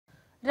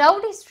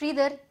Rowdy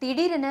Sridhar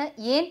திடீரென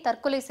ஏன்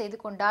தற்கொலை செய்து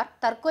கொண்டார்,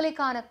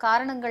 தற்கொலைக்கான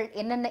காரணங்கள்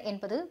என்னென்ன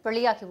என்பது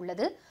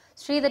வெளியாகியுள்ளது.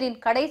 ஸ்ரீதரின்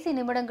கடைசி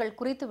நிமிடங்கள்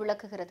குறித்து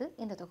விளக்குகிறது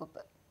இந்த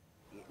தொகுப்பு.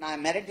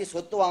 நான் மிரட்டி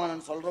சொத்து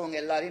வாங்கணும்னு சொல்றவங்க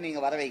எல்லாரையும்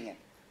நீங்க வரவைங்க,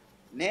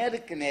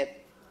 நேருக்கு நேர்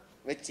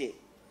வச்சு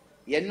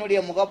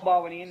என்னுடைய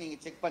முகபாவனையும் நீங்க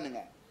செக்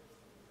பண்ணுங்க,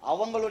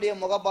 அவங்களுடைய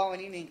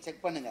முகபாவனையும் நீங்க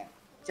செக் பண்ணுங்க.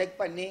 செக்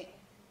பண்ணி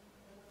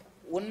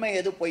உண்மை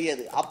எது பொய்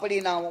எது, அப்படி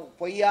நான்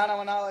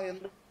பொய்யானவனா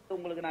இருந்து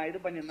உங்களுக்கு நான் இது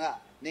பண்ணிருந்தா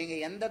நீங்க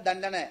எந்த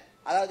தண்டனை,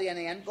 அதாவது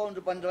என்னை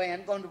என்கவுண்டர்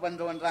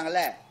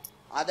பண்றேன்றாங்கல்ல,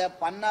 அதை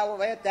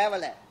பண்ணவே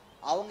தேவையில்ல.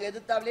 அவங்க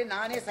எதிர்த்தாவிலே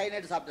நானே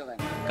சைனைடு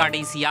சாப்பிடுவேன்.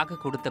 கடைசியாக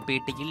கொடுத்த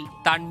பேட்டியில்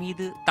தன்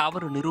மீது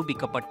தவறு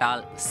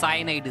நிரூபிக்கப்பட்டால்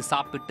சயனைடு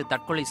சாப்பிட்டு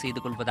தற்கொலை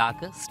செய்து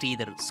கொள்வதாக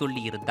ஸ்ரீதர்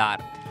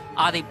சொல்லியிருந்தார்.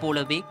 அதை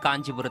போலவே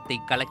காஞ்சிபுரத்தை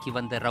கலக்கி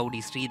வந்த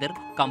ரவுடி ஸ்ரீதர்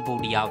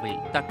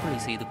கம்போடியாவில் தற்கொலை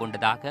செய்து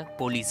கொண்டதாக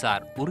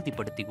போலீசார்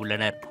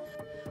உறுதிப்படுத்தியுள்ளனர்.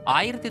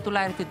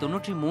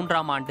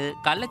 1993ஆம் ஆண்டு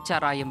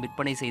கள்ளச்சாராயம்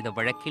விற்பனை செய்த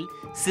வழக்கில்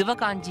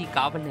சிவகாஞ்சி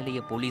காவல் நிலைய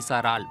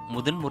போலீசாரால்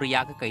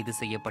முதன்முறையாக கைது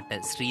செய்யப்பட்ட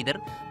ஸ்ரீதர்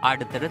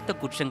அடுத்தடுத்த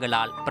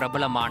குற்றங்களால்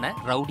பிரபலமான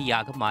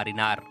ரவுடியாக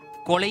மாறினார்.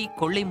 கொலை,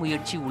 கொள்ளை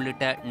முயற்சி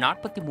உள்ளிட்ட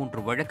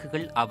 43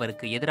 வழக்குகள்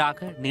அவருக்கு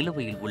எதிராக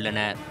நிலுவையில் உள்ளன.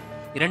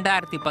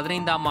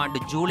 2015ஆம்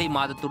ஆண்டு ஜூலை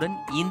மாதத்துடன்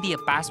இந்திய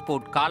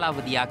பாஸ்போர்ட்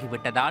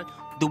காலாவதியாகிவிட்டதால்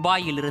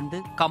துபாயிலிருந்து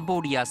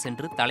கம்போடியா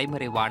சென்று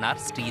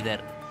தலைமறைவானார்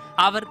ஸ்ரீதர்.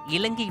 அவர்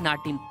இலங்கை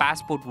நாட்டின்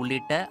பாஸ்போர்ட்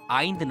உள்ளிட்ட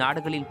 5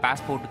 நாடுகளின்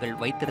பாஸ்போர்ட்டுகள்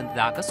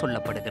வைத்திருந்ததாக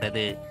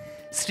சொல்லப்படுகிறது.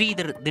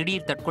 ஸ்ரீதர்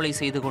திடீர் தற்கொலை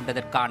செய்து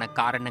கொண்டதற்கான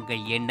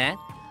காரணங்கள் என்ன?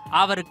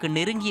 அவருக்கு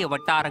நெருங்கிய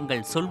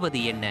வட்டாரங்கள்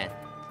சொல்வது என்ன?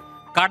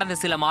 கடந்த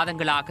சில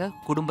மாதங்களாக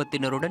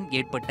குடும்பத்தினருடன்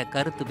ஏற்பட்ட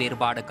கருத்து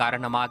வேறுபாடு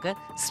காரணமாக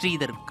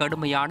ஸ்ரீதர்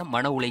கடுமையான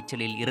மன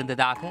உளைச்சலில்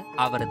இருந்ததாக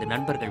அவரது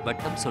நண்பர்கள்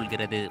வட்டம்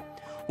சொல்கிறது.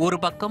 ஒரு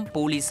பக்கம்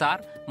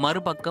போலீசார்,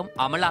 மறுபக்கம்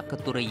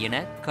அமலாக்கத்துறை என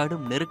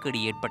கடும் நெருக்கடி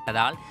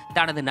ஏற்பட்டதால்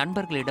தனது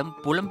நண்பர்களிடம்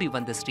புலம்பி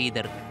வந்த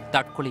ஸ்ரீதர்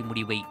தற்கொலை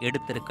முடிவை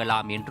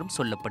எடுத்திருக்கலாம் என்றும்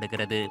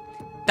சொல்லப்படுகிறது.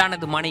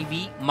 தனது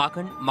மனைவி,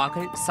 மகன்,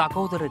 மகள்,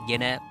 சகோதரர்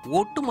என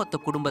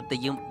ஒட்டுமொத்த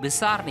குடும்பத்தையும்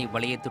விசாரணை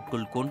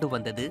வளையத்திற்குள் கொண்டு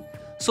வந்தது,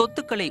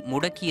 சொத்துக்களை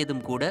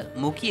முடக்கியதும் கூட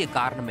முக்கிய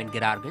காரணம்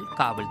என்கிறார்கள்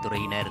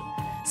காவல்துறையினர்.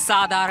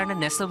 சாதாரண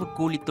நெசவு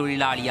கூலி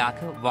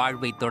தொழிலாளியாக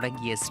வாழ்வை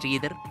தொடங்கிய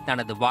ஸ்ரீதர்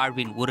தனது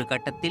வாழ்வின் ஒரு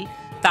கட்டத்தில்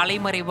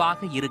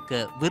தலைமறைவாக இருக்க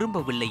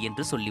விரும்பவில்லை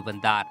என்று சொல்லி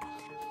வந்தார்.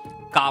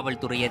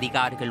 காவல்துறை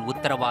அதிகாரிகள்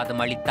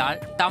உத்தரவாதம்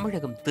அளித்தால்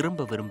தமிழகம்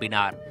திரும்ப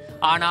விரும்பினார்.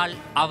 ஆனால்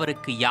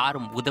அவருக்கு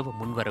யாரும் உதவ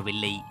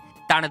முன்வரவில்லை.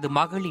 தனது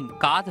மகளின்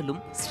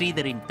காதலும்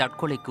ஸ்ரீதரின்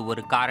தற்கொலைக்கு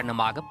ஒரு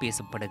காரணமாக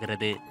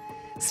பேசப்படுகிறது.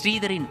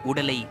 ஸ்ரீதரின்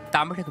உடலை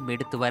தமிழகம்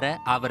எடுத்து வர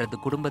அவரது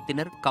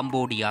குடும்பத்தினர்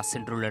கம்போடியா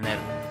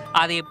சென்றுள்ளனர்.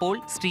 அதேபோல்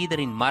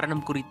ஸ்ரீதரின்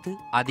மரணம் குறித்து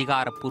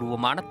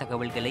அதிகாரப்பூர்வமான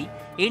தகவல்களை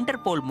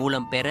இன்டர்போல்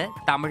மூலம் பெற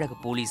தமிழக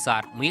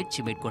போலீசார்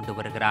முயற்சி மேற்கொண்டு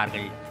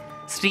வருகிறார்கள்.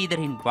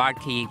 ஸ்ரீதரின்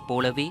வாழ்க்கையைப்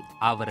போலவே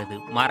அவரது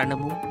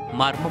மரணமும்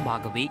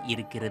மர்மமாகவே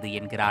இருக்கிறது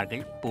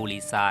என்கிறார்கள்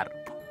போலீசார்.